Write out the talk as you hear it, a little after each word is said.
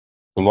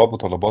طلاب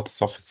وطالبات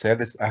الصف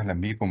الثالث، أهلا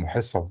بيكم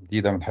وحصة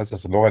جديدة من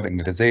حصص اللغة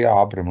الإنجليزية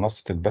عبر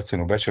منصة البث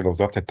المباشر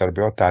لوزارة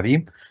التربية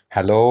والتعليم.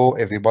 Hello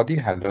everybody,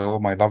 hello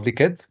my lovely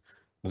kids.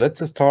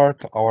 Let's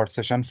start our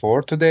session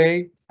for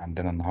today.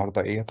 عندنا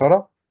النهاردة إيه يا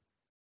ترى؟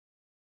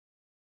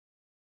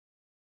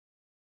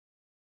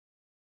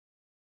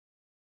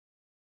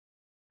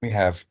 We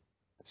have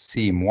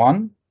theme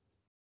 1.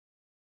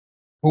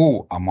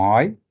 Who am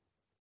I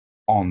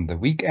on the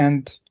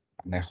weekend?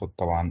 هناخد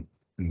طبعا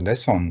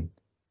lesson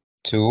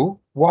 2.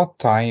 What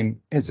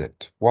time is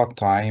it? What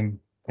time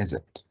is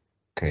it?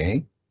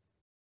 Okay,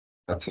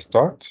 let's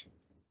start.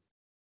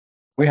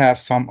 We have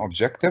some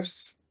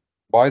objectives.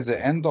 By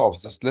the end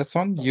of this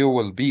lesson, you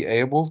will be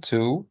able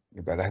to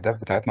يبقى الأهداف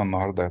بتاعتنا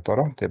النهاردة يا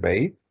ترى هتبقى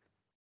إيه؟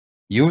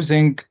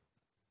 Using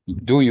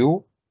do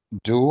you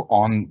do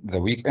on the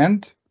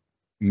weekend,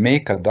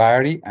 make a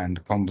diary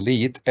and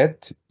complete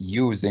it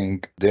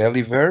using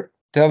daily verb,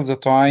 tell the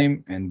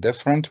time in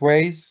different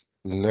ways,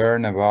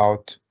 learn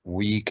about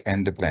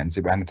weekend plans.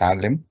 يبقى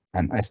هنتعلم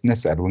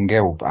نسأل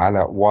ونجاوب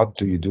على what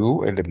do you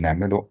do اللي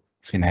بنعمله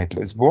في نهاية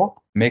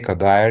الأسبوع. make a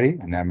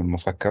diary هنعمل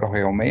مفكرة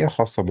يومية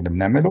خاصة باللي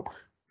بنعمله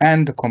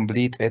and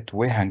complete it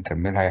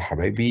وهنكملها يا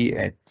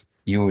حبايبي it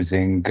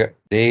using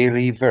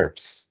daily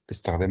verbs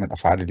باستخدام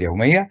الأفعال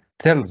اليومية.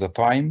 tell the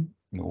time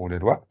نقول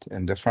الوقت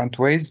in different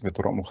ways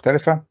بطرق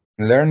مختلفة.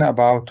 learn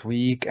about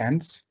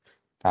weekends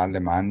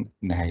نتعلم عن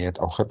نهايات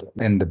أو خطط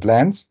in the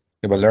plans.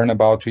 يبقى learn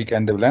about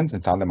weekend plans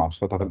نتعلم عن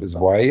الخطط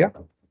الأسبوعية.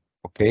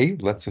 Okay,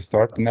 let's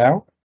start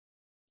now.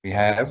 We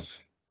have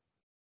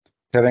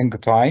telling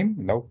time.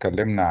 لو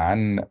اتكلمنا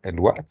عن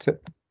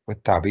الوقت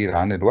والتعبير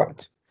عن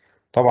الوقت،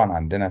 طبعا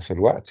عندنا في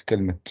الوقت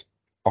كلمة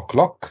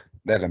o'clock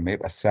ده لما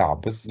يبقى الساعة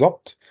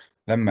بالظبط.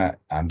 لما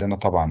عندنا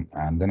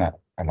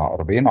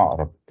العقربين،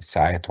 عقرب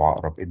الساعات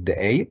وعقرب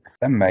الدقايق.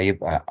 لما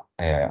يبقى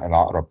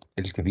العقرب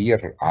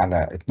الكبير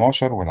على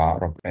 12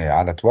 والعقرب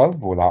على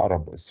 12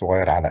 والعقرب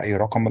الصغير على أي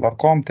رقم من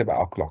الأرقام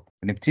تبقى o'clock.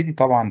 بنبتدي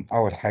طبعا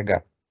أول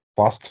حاجة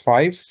past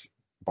 5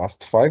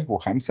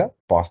 و5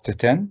 past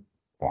 10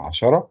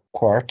 و10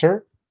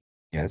 quarter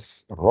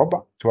yes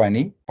الربع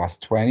 20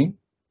 past 20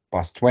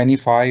 past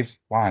 25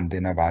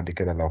 وعندنا بعد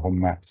كده لو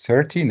هم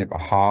 30 نبقى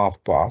half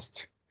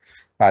past.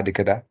 بعد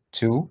كده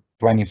 2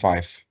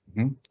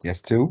 25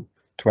 yes 2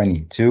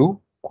 22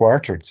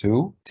 quarter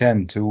to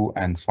 10 to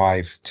and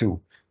 5 to.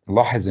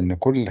 نلاحظ ان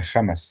كل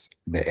 5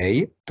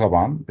 دقايق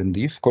طبعا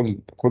بنضيف كل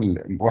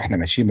واحنا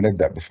ماشيين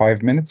بنبدا ب 5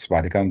 minutes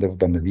بعد كده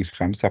نفضل نضيف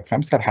 5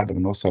 ب5 لحد ما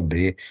نوصل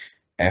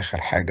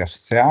لاخر حاجه في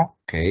الساعه.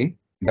 اوكي،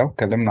 لو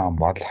اتكلمنا عن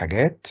بعض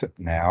الحاجات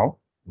now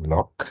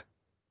look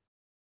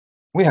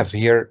we have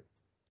here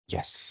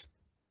yes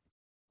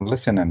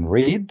listen and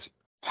read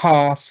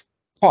half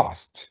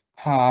past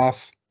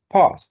half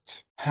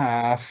past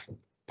half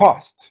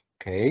past.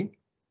 okay،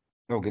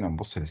 لو جينا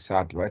نبص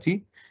للساعة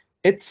دلوقتي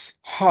it's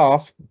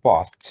half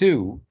past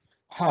 2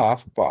 half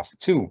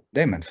past 2.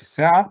 دايما في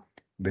الساعة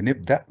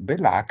بنبدأ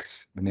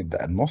بالعكس،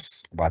 بنبدأ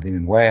النص وبعدين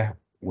الواه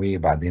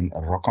وبعدين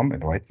الرقم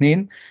اللي هو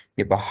 2.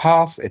 يبقى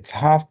it's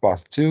half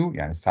past 2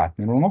 يعني الساعة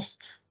 2 ونص.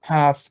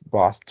 half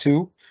past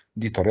 2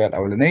 دي الطريقة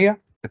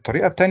الأولانية.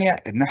 الطريقة الثانية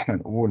إن احنا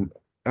نقول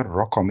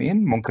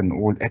الرقمين، ممكن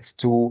نقول it's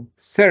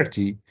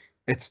 2:30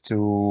 it's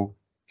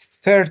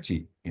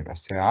 2:30 يبقى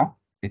الساعة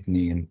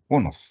 2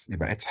 ونص.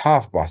 يبقى it's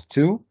half past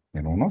 2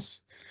 2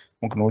 ونص.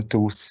 ممكن نقول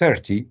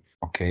 2:30.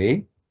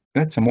 okay,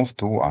 let's move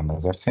to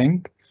another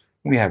thing.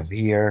 We have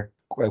here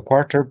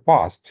quarter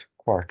past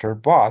quarter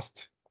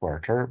past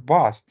quarter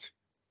past.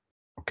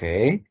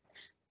 okay,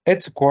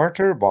 it's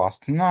quarter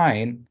past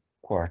 9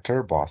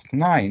 quarter past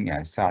 9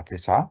 يعني الساعة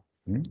 9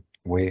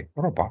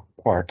 وربع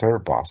quarter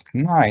past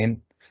 9.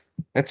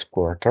 it's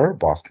quarter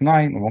past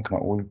 9. وممكن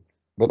أقول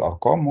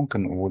بالأرقام،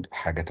 ممكن نقول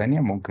حاجة تانية،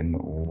 ممكن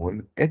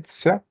نقول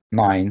it's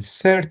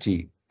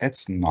 9:30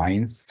 it's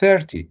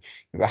 9:30.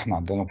 يبقى احنا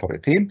عندنا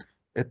طريقتين،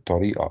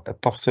 الطريقة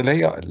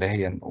التفصيلية اللي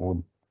هي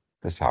نقول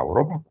 9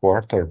 وربع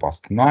quarter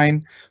past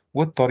 9،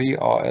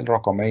 والطريقة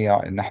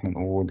الرقمية إن احنا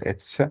نقول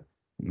it's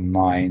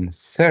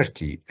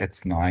 9:30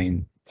 it's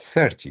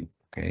 9:30.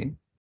 okay,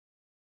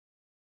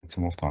 let's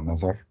move to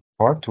another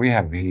part. We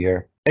have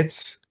here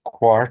it's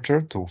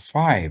quarter to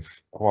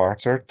 5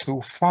 quarter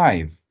to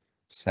 5.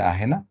 الساعة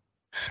هنا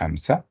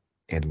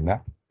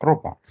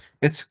 5:45.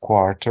 it's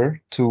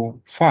quarter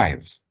to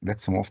 5.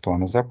 let's move to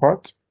another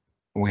part.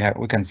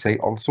 We can say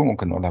also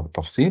ممكن نقولها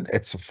بالتفصيل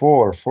it's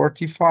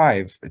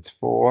 4:45 it's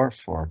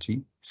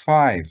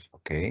 4:45.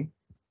 okay,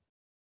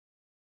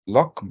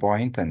 look,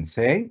 point and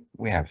say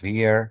we have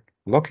here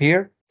look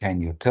here, can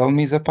you tell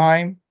me the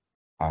time?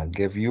 I'll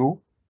give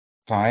you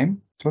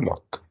time to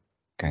look.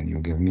 Can you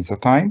give me the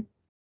time?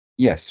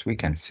 Yes, we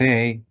can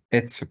say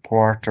it's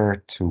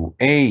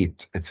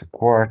 7:45. It's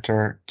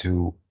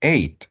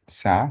 7:45.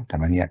 الساعة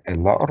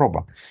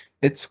 8:15.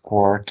 It's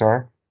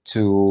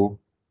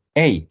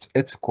 7:45.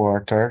 It's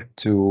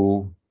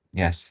 7:45.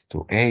 Yes, to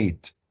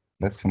 8.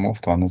 Let's move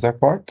to another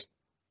part.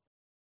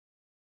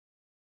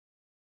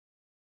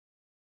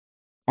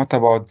 What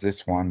about this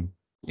one?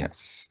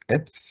 Yes,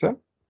 it's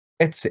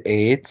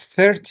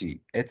 8:30.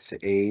 It's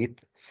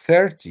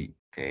 8:30.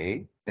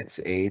 Okay, it's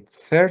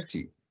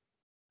 8:30.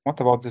 What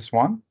about this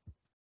one?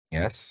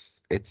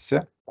 Yes, it's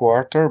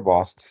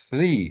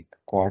 3:15.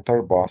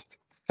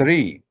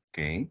 3:15.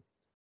 Okay.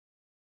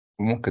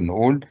 ممكن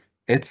نقول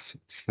it's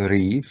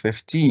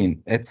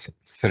 3:15. It's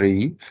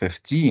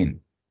 3:15.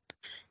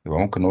 يبقى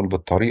ممكن نقول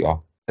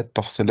بالطريقة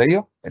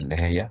التفصيلية اللي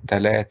هي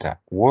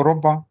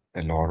 3:15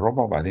 اللي هو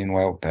الربع وبعدين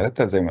واو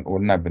 3 زي ما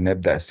قلنا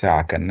بنبدأ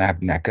الساعة كأنها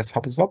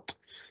بنعكسها بالظبط.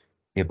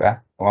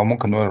 يبقى هو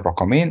ممكن نقول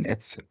الرقمين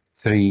it's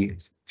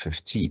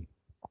 3:15.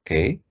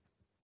 Okay.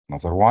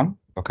 Another one.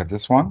 Look at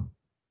this one.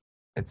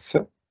 It's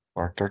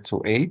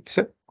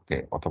 7:45.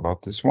 Okay. What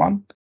about this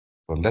one?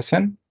 Well,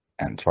 listen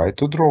and try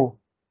to draw.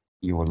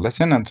 You will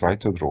listen and try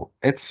to draw.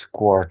 It's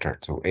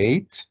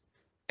 7:45.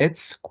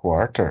 It's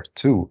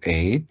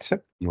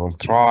 7:45. You will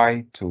try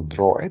to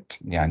draw it.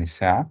 يعني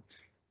الساعة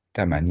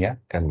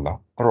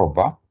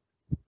 8:15.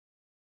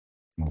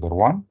 Another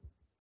one.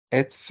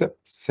 It's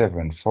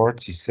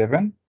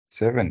 7:47.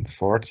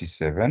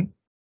 7:47.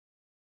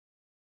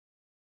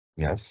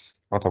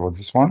 Yes. What about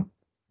this one?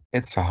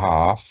 It's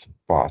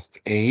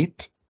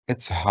 8:30.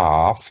 It's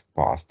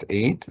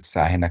 8:30.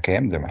 الساعة هنا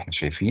كام؟ زي ما احنا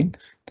شايفين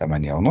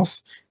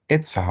 8:30.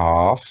 It's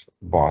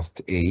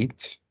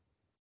 8:30.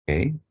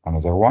 Okay.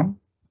 Another one.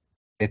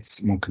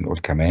 It's ممكن نقول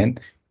كمان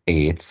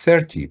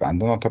 8:30. يبقى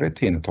عندنا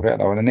طريقتين. الطريقة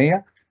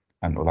الأولانية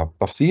هنقولها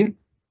بالتفصيل.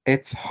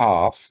 It's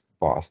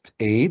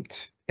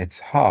 8:30.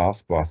 It's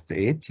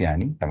 8:30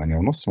 يعني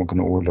 8:30. ممكن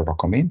نقول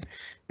الرقمين.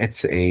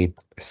 It's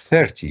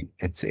 8:30.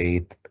 It's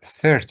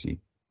 8:30.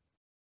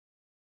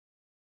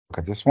 Look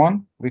at this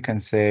one. We can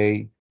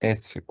say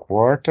it's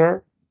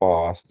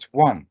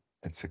 1:15.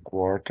 It's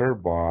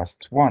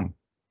 1:15.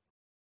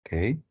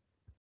 Okay.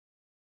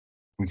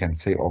 We can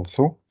say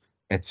also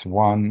it's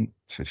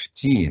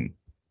 1:15.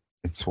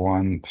 It's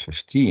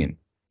 1:15.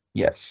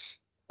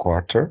 Yes,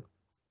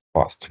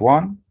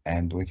 1:15.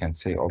 And we can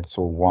say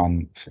also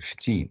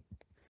 1:15.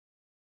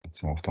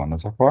 Let's move to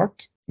another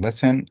part.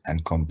 Listen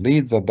and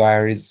complete the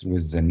diaries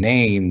with the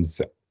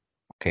names.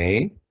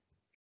 Okay.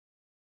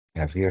 We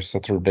have here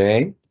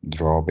Saturday,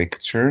 draw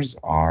pictures,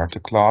 art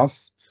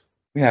class.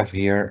 We have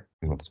here,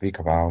 we will speak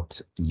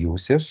about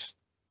يوسف.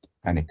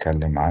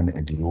 هنتكلم عن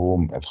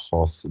اليوم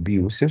الخاص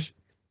بيوسف.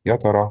 يا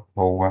ترى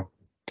هو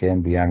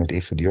كان بيعمل ايه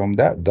في اليوم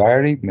ده؟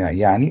 دايري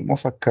يعني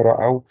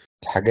مفكرة او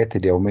الحاجات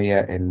اليومية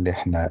اللي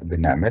احنا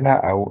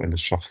بنعملها او اللي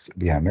الشخص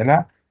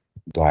بيعملها.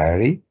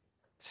 دايري.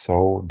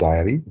 So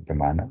diary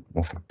بمعنى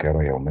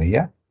مفكرة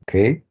يومية.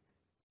 Okay.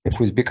 If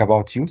we speak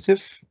about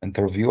يوسف,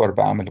 interviewer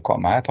بقى عمل لقاء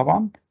معاه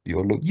طبعا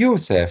بيقول له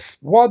يوسف,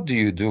 what do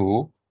you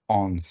do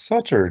on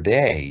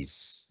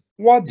Saturdays?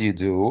 What do you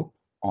do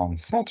on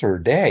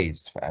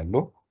Saturdays? فقال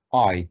له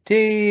I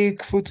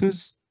take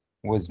photos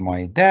with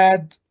my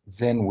dad,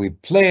 then we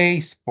play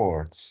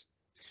sports.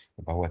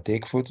 يبقى هو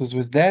take photos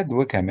with dad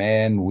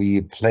وكمان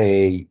we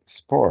play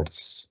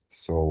sports.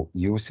 So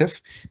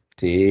يوسف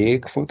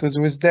take photos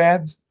with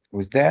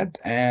dad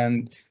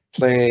and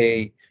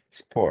play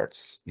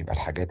sports. يبقى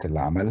الحاجات اللي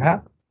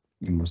عملها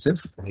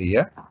يوسف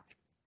هي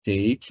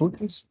take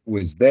photos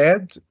with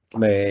dad,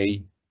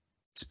 play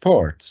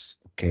sports.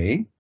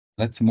 Okay,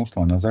 let's move to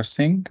another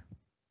thing.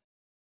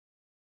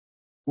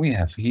 We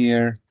have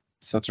here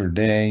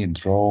Saturday,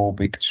 draw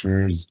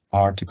pictures,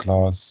 art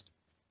class.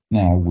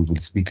 Now we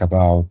will speak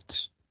about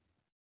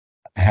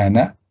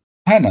Hannah.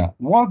 Hannah,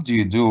 what do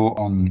you do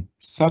on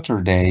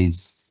Saturdays?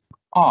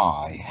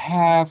 I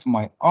have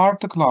my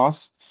art class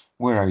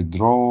where I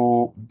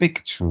draw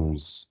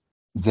pictures.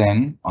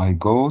 Then I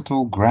go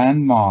to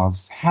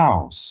grandma's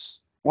house.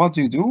 What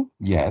do you do?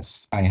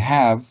 Yes, I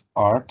have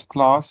art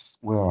class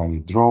where I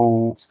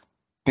draw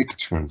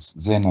pictures.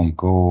 Then I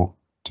go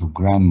to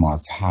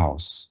grandma's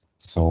house.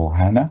 So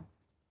Hannah,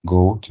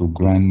 go to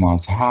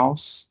grandma's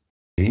house.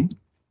 Okay.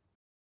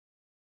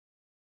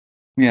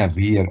 We have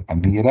here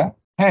Amira.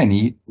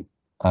 هاني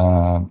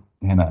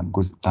هنا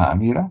الجزء بتاع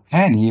أميرة.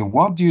 هاني,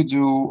 what do you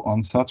do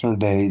on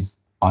Saturdays?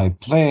 I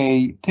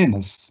play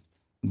tennis.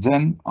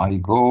 Then I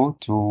go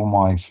to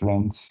my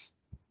friend's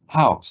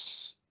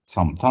house.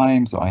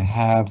 Sometimes I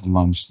have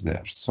lunch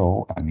there.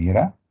 So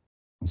Amira,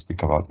 we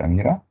speak about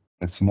Amira.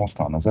 Let's move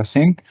to another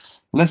thing.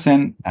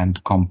 Listen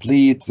and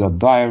complete the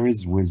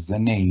diaries with the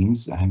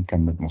names.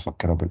 هنكمل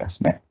مفكرة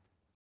بالأسماء.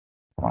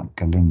 طبعا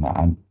اتكلمنا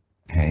عن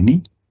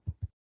هاني.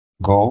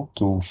 Go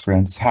to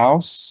friend's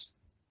house.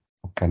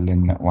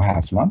 واتكلمنا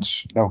وهاف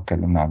lunch. لو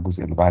اتكلمنا على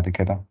الجزء اللي بعد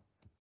كده.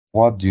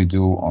 What do you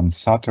do on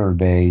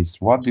Saturdays?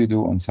 What do you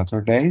do on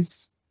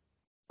Saturdays?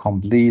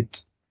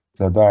 Complete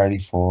the diary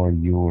for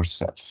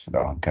yourself.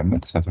 لو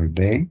هنكمل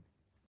Saturday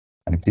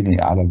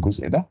هنبتدي على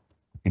الجزء ده.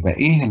 يبقى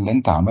ايه اللي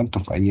انت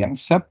عملته في ايام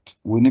السبت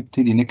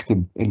ونبتدي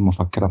نكتب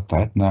المفكرة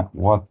بتاعتنا.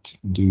 What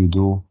do you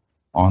do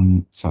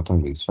on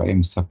Saturdays? في ايام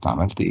السبت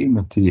عملت ايه؟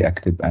 نبتدي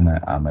اكتب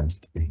انا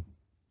عملت ايه.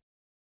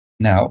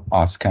 Now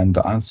ask and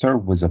answer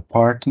with a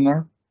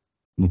partner.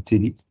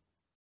 نبتدي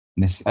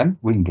نسأل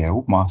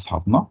ونجاوب مع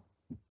أصحابنا.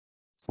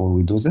 Before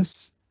we do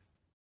this,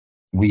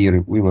 we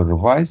will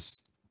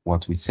revise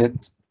what we said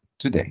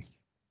today.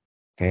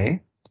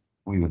 Okay?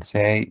 We will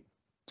say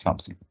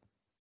something.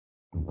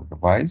 We will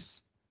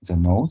revise the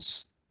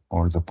notes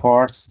or the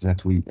parts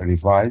that we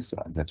revise,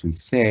 that we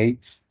say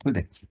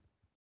today.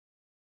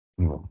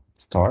 We will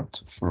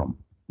start from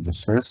the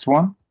first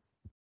one.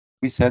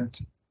 We said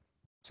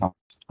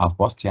half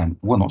past يعني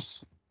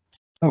ونص.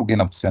 لو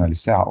جينا بصينا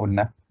للساعة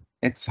قلنا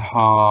it's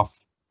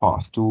half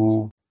past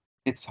 2.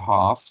 It's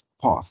half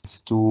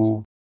past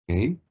 2.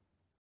 Okay.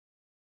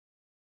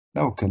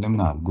 لو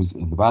اتكلمنا على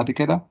الجزء اللي بعد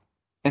كده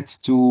it's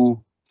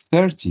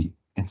 2:30.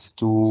 It's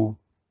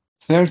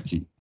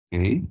 2:30.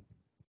 Okay.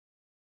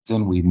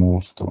 Then we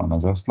move to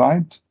another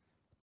slide.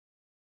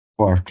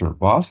 Quarter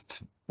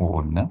past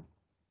وقلنا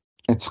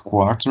it's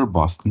quarter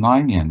past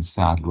 9 يعني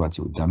الساعة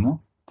دلوقتي قدامنا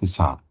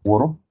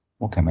 9:15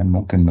 وكمان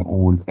ممكن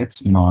نقول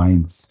it's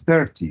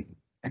 9:30.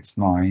 It's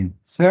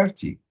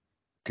 9:30.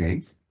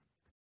 Okay.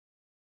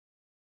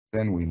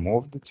 Then we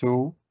moved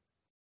to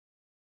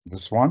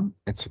this one.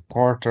 It's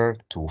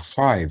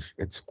 4:45.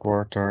 It's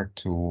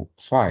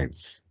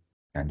 4:45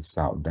 يعني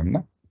الساعة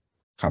قدامنا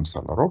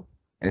 5:15.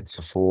 It's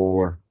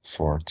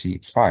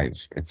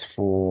 4:45. It's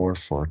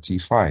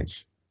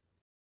 4:45.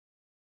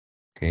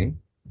 Okay.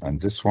 And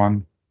this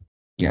one,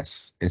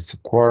 yes, it's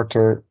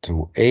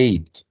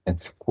 7:45.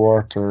 It's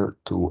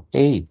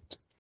 7:45.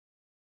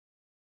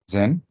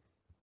 Then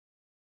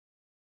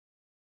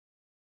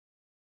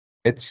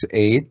it's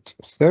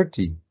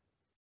 8:30.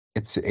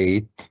 It's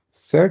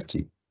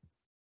 8:30.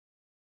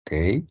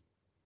 Okay.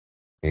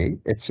 Okay.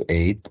 It's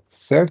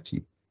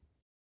 8:30.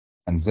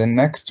 And then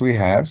next we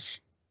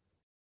have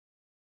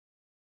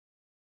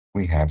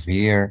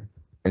here,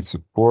 it's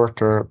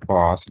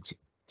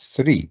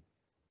 3:15.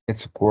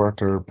 It's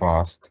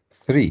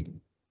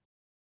 3:15.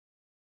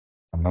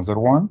 Another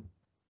one,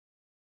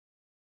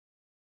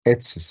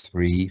 it's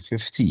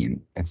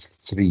 3:15.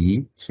 It's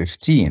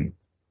 3:15.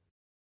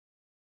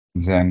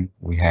 Then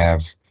we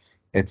have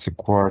it's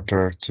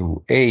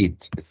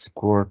 7:45. It's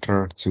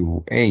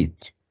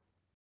 7:45.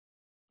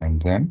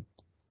 And then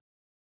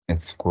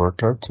it's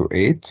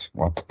 7:45.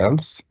 What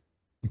else?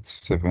 It's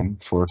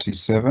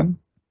 7:47.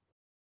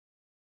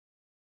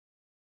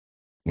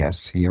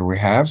 Yes, here we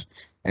have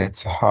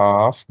it's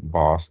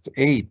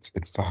 8:30.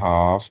 It's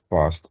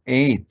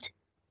 8:30.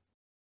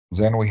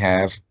 Then we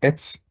have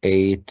it's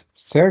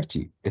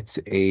 8:30. It's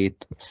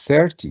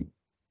 8:30.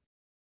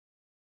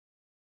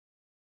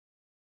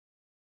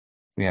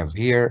 We have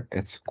here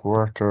it's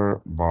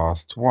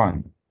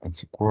 1:15.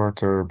 It's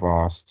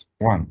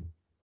 1:15.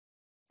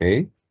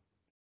 Okay.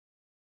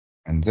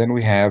 And then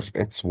we have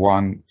it's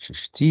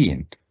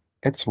 1:15.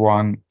 It's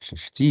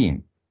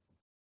 1:15.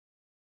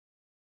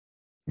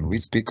 When we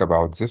speak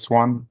about this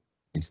one,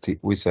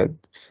 we said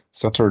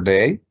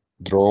Saturday,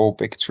 draw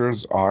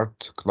pictures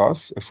art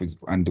class.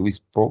 And we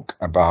spoke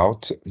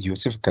about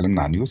يوسف.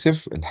 اتكلمنا عن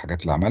يوسف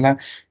الحاجات اللي عملها.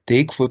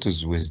 Take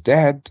photos with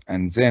dad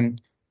and then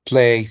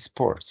play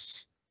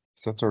sports.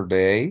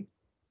 Saturday,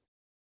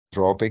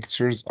 draw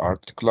pictures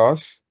art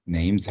class.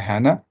 Names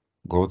Hannah.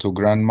 Go to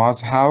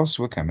grandma's house.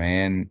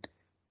 وكمان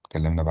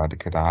اتكلمنا بعد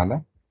كده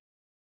على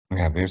we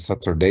have here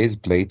Saturdays,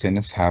 play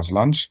tennis, have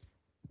lunch.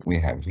 We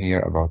have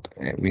here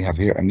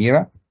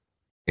Amira.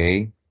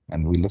 Okay,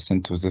 and we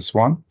listen to this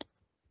one.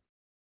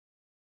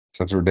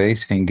 Saturday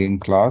singing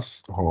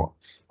class,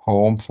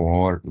 home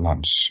for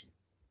lunch.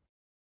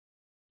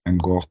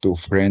 And go to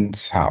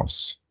friend's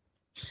house.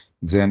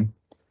 Then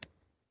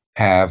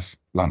have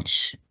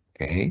lunch.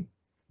 Okay.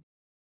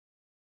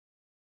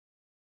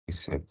 We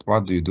said,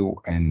 what do you do?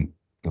 And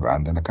يبقى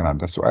عندنا كان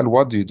عندنا سؤال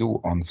what do you do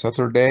on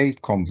Saturday?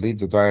 Complete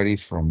the diary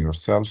from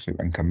yourself.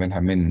 يبقى نكملها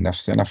من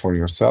نفسنا for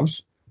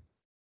yourself.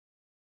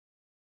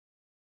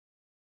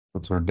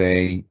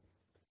 Saturday.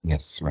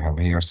 Yes, we have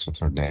here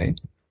Saturday.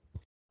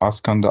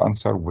 Ask and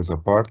answer with a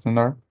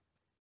partner.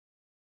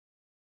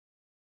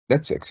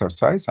 Let's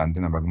exercise.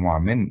 عندنا مجموعة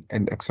من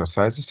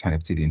exercises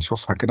هنبتدي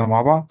نشوفها كده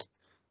مع بعض.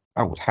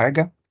 أول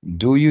حاجة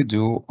do you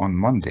do on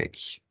Monday?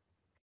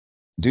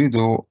 Do you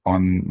do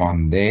on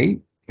Monday?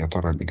 يا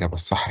ترى الإجابة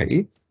الصح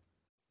إيه؟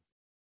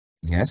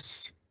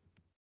 Yes.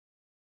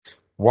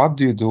 What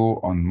do you do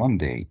on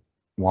Monday?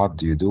 What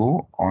do you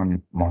do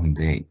on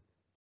Monday?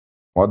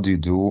 What do you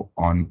do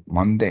on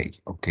Monday?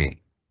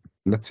 Okay.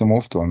 Let's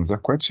move to another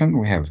question.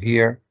 We have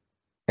here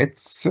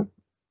it's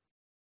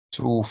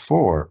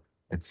 2:04.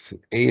 It's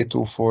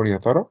A24 يا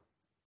ترى?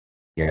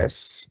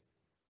 Yes.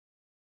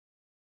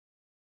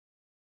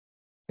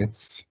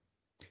 It's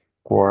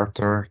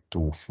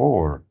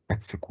 3:45.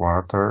 It's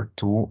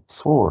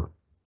 3:45.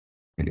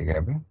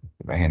 الإجابة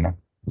يبقى هنا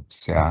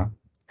الساعة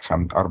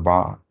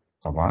 4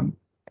 طبعا.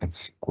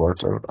 It's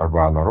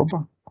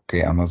 4:45.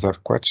 Okay, another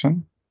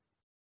question.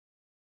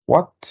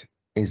 What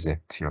is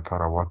it يا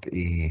ترى what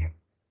إيه؟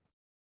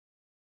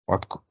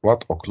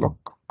 What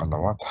o'clock ولا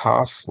what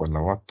half ولا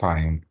what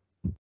time?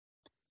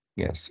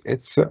 Yes,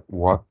 it's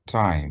what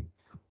time.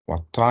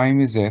 What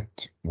time is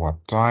it?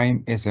 What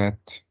time is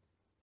it?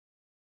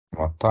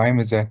 What time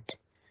is it?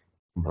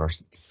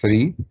 Verse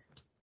 3.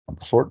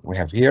 Number 4, we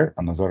have here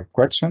another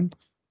question.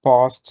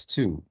 Past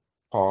 2.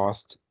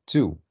 Past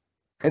 2.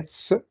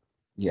 It's,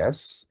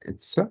 yes,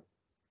 it's,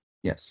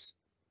 yes.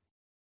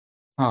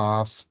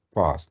 Half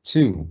past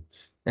 2.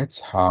 It's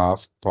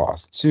half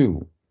past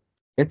 2.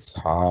 It's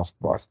half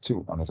past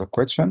 2. Another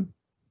question.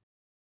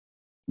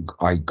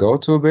 I go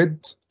to bed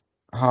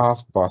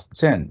half past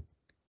 10.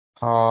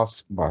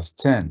 Half past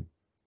 10.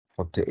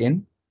 حط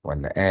in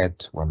ولا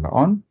at ولا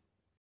on.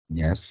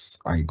 Yes,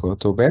 I go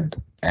to bed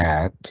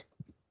at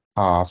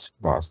half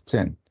past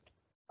 10.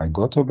 I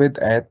go to bed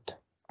at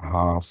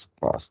half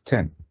past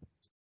 10.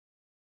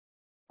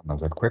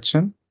 Another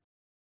question.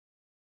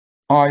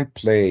 I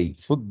play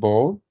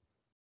football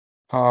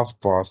half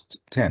past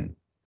 10.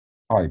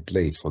 I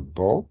play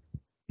football.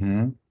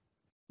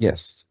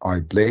 Yes, I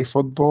play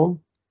football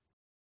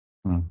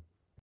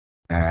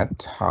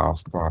at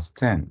half past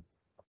 10.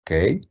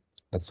 Okay,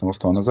 let's move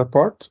to another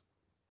part.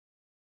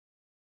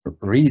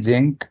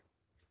 Reading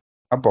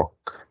a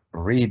book.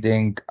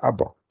 Reading a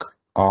book.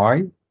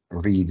 I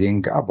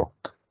reading a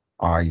book.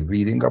 I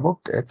reading a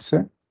book. It's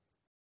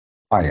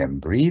I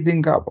am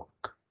reading a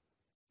book.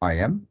 I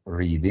am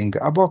reading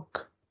a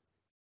book.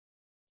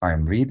 I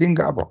am reading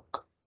a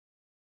book.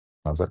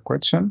 Another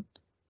question.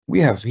 We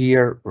have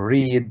here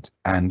read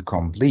and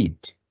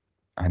complete.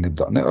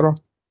 هنبدأ نقرأ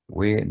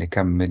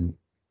ونكمل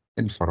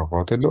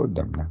الفراغات اللي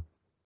قدامنا.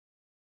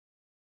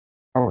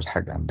 أول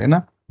حاجة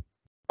عندنا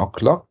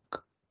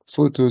o'clock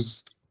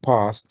photos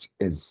past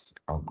is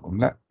أو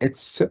الجملة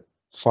it's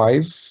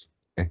 5.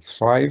 It's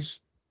 5.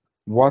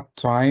 What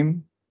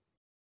time?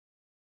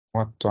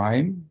 What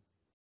time?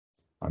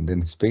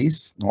 عندنا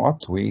space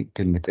نقط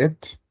وكلمة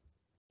it.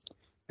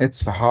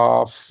 It's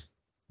half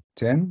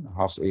 10.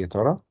 half إيه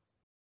ترى؟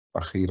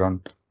 أخيرا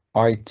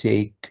I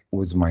take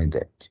with my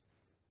dad.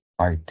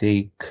 I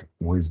take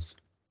with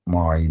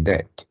my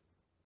dad.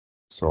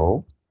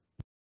 So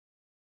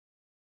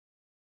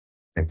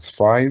it's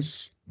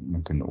 5.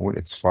 ممكن نقول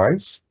it's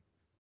 5.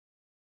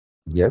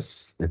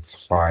 Yes, it's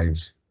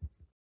 5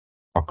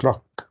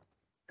 o'clock.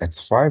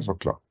 It's 5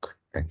 o'clock.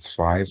 It's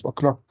 5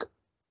 o'clock.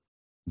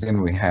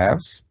 Then we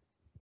have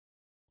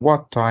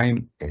what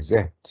time is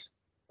it?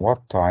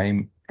 What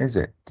time is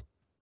it?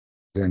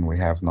 Then we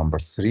have number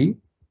 3.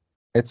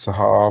 It's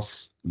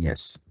half,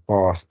 yes,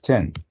 past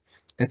 10.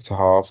 It's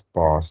half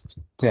past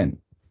 10.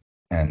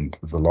 And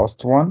the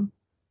last one,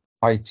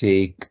 I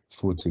take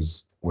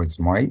photos with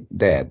my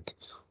dad.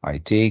 I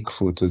take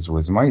photos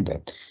with my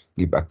dad.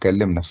 يبقى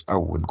اتكلمنا في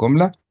أول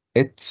جملة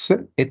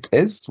it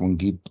is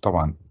ونجيب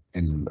طبعا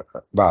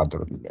بعد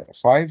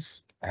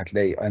 5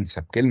 هتلاقي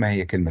أنسب كلمة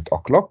هي كلمة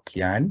o'clock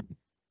يعني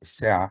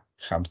الساعة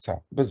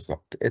 5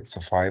 بالظبط. It's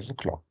 5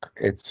 o'clock.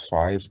 It's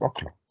 5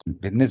 o'clock.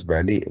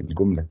 بالنسبة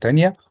للجملة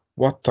الثانية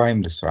what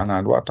time للسؤال عن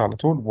الوقت على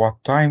طول what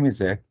time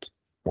is it?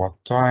 What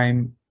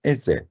time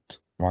is it?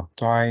 What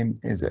time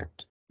is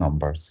it?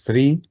 Number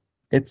 3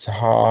 it's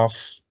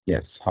half,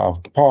 yes, half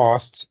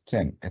past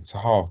 10. It's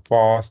half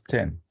past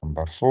 10.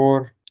 Number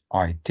 4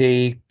 I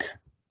take,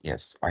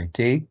 yes, I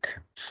take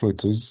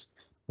photos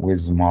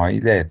with my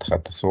dad.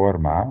 خدت صور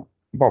مع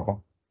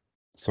بابا.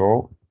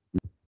 So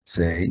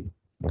say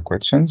the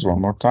questions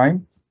one more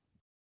time.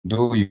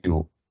 Do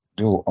you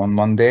do on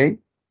Monday?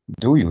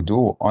 Do you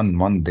do on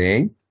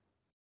Monday?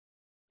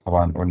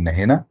 طبعا قلنا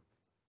هنا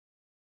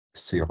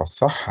الصيغة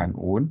الصح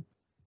هنقول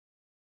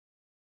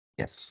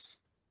yes.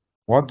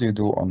 What do you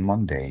do on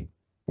Monday?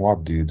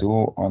 What do you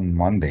do on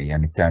Monday?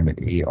 يعني بتعمل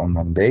ايه on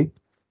Monday?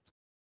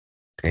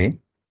 Okay.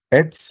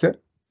 It's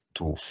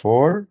 2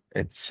 4.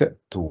 It's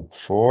 2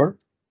 4.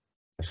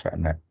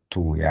 اتفقنا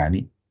 2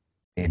 يعني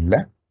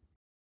إلا.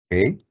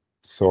 Okay.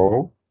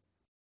 So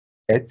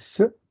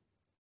it's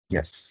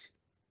yes.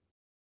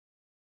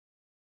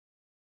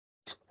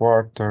 It's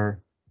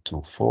quarter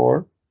to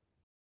 4.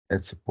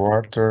 It's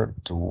quarter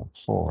to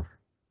 4.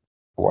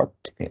 What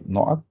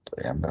نقط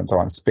يعني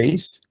طبعا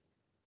space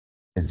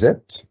is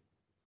it؟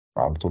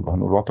 على طول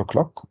هنقول what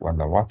o'clock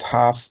ولا what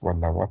half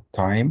ولا what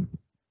time؟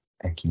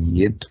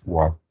 أكيد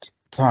what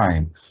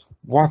time.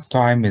 What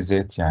time is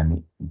it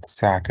يعني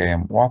الساعة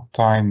كام؟ What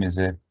time is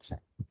it؟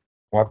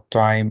 What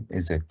time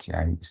is it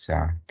يعني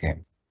الساعة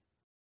كام؟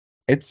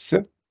 It's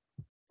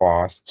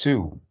past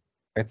 2.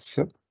 It's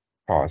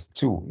past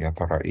 2. يا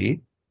ترى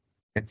إيه؟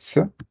 It's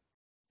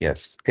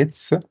yes.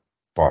 It's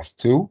past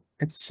 2.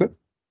 It's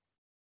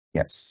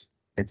yes.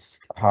 It's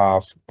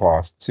half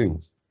past 2.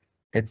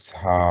 It's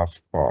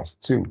half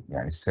past 2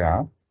 يعني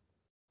الساعة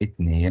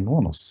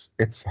 2:30.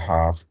 It's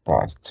half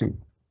past 2.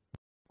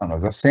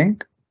 Another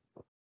thing.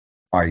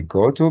 I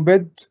go to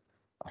bed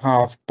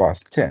half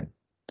past 10.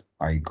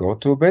 I go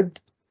to bed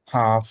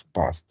half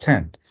past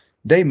 10.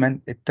 دايما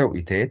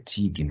التوقيتات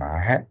يجي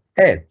معاها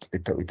at.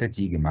 التوقيتات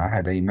يجي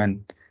معاها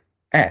دايما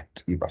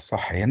at. يبقى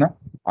الصح هنا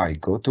I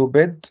go to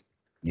bed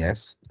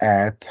yes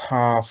at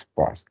half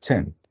past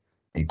 10.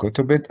 I go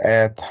to bed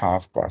at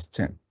half past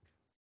 10.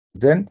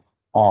 Then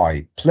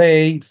I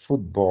play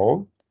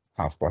football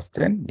half past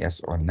 10.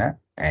 Yes قلنا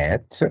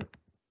at.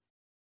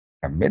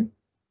 كمل.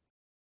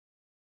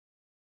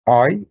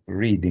 I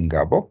reading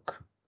a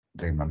book.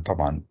 دايما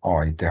طبعا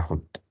I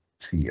تاخد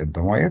في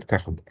الضمائر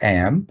تاخد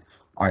am.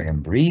 I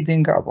am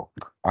reading a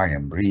book. I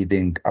am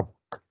reading a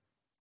book.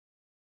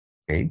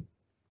 Okay.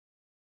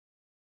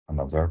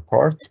 another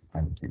part.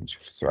 هنبتدي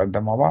نشوف السؤال ده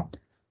مع بعض.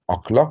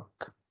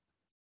 o'clock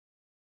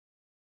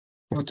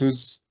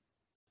photos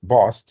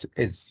post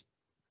is.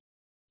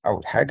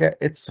 أول حاجة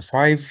it's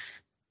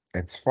 5.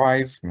 it's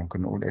 5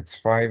 ممكن نقول it's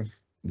 5.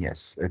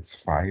 yes it's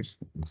 5.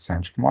 بس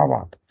هنشوف مع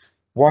بعض.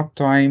 what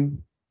time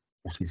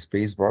وفي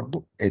space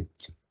برضو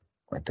it.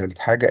 وتالت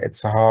حاجة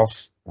it's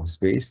half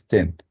وسبيس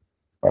 10.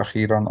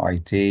 وأخيرا I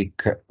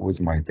take with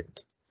my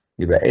dad.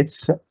 يبقى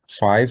it's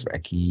 5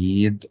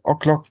 أكيد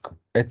o'clock.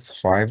 it's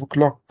 5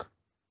 o'clock.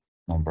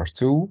 number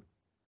 2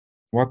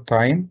 what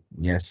time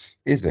yes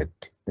is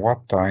it. what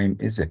time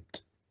is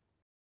it.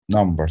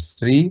 number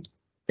 3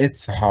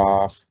 it's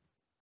half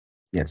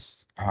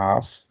yes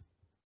half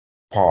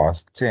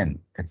past 10.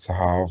 it's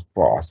half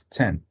past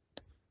 10.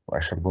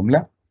 وآخر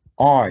جملة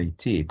I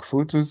take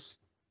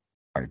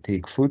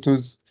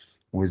photos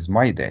with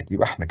my dad.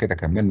 يبقى احنا كده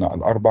كملنا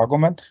الأربع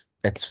جمل.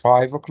 it's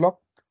 5 o'clock.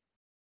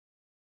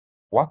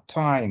 what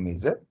time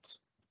is it.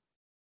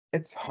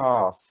 it's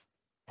half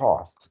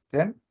past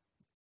 10.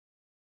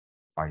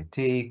 I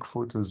take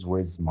photos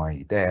with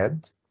my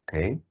dad.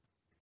 Okay.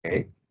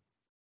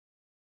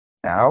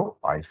 Now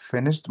I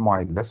finished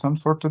my lesson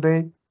for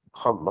today.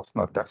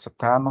 خلصنا الدرس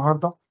بتاع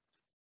النهاردة.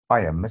 I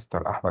am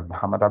Mr. أحمد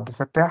محمد عبد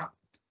الفتاح.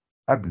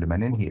 قبل ما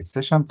ننهي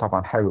السيشن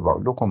طبعا حابب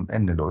أقول لكم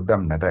إن اللي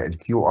قدامنا ده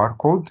الQR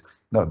كود،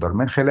 نقدر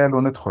من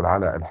خلاله ندخل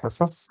على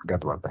الحصص،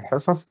 جدول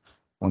الحصص،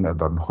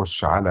 ونقدر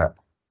نخش على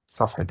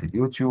صفحة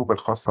اليوتيوب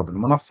الخاصة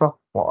بالمنصة،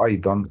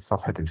 وأيضا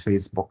صفحة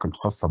الفيسبوك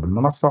الخاصة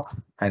بالمنصة.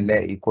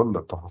 هنلاقي كل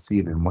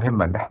التفاصيل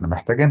المهمة اللي احنا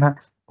محتاجينها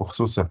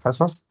بخصوص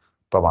الحصص.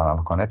 طبعا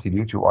على قناة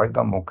اليوتيوب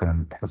أيضا ممكن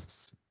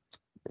الحصص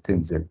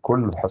بتنزل،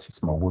 كل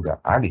الحصص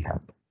موجودة عليها.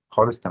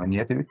 خالص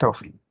تمنياتي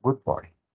بالتوفيق. جود باي.